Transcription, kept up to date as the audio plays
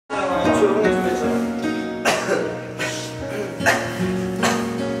조용히 좀 해줘.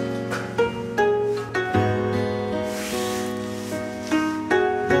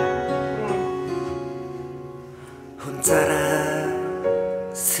 혼자라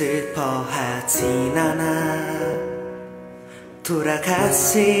슬퍼하진 않아.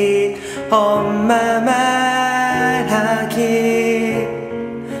 돌아가신 엄마 말하기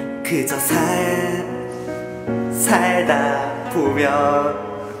그저 살다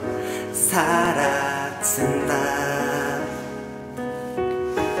보면 사라진다.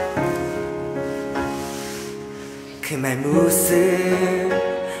 그 말 무슨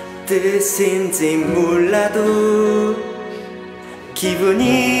뜻인지 몰라도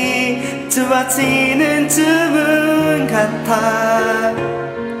기분이 좋아지는 주문 같아.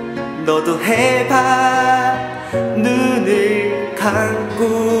 너도 해봐. 눈을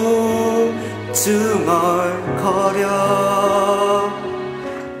감고 중얼거려.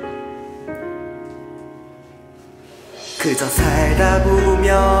 그저 살다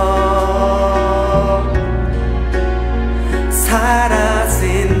보면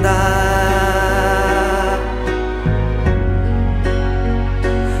사라진다.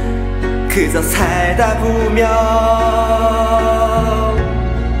 그저 살다 보면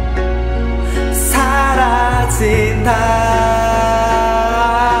사라진다.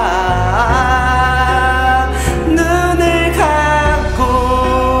 눈을 감고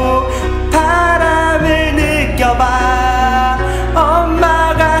바람을 느껴봐.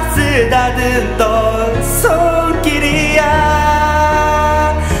 엄마가 쓰다듬던 손길이야.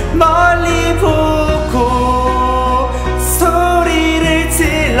 멀리 보고 소리를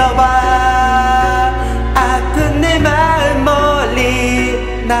질러봐.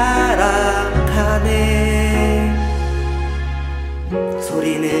 날아가네.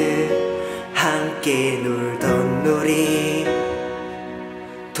 소리는 함께 놀던 놀이.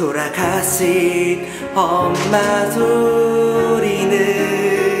 돌아가신 엄마 소리는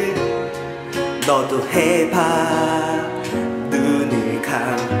너도 해봐. 눈을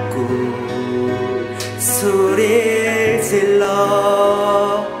감고 소리를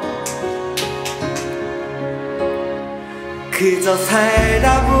질러. 그저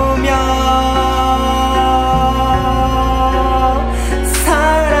살다 보면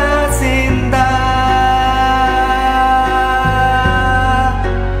사라진다.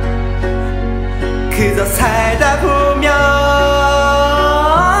 그저 살다 보면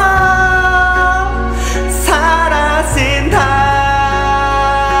사라진다.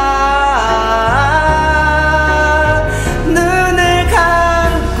 눈을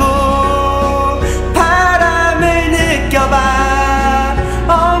감고 바람을 느껴봐.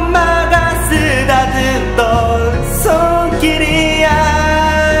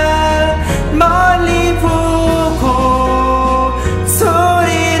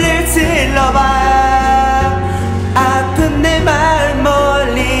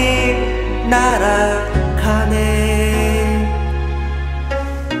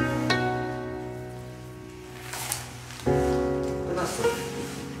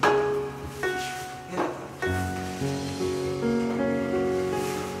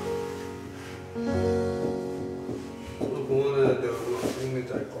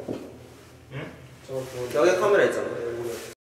 여기 카메라 있잖아.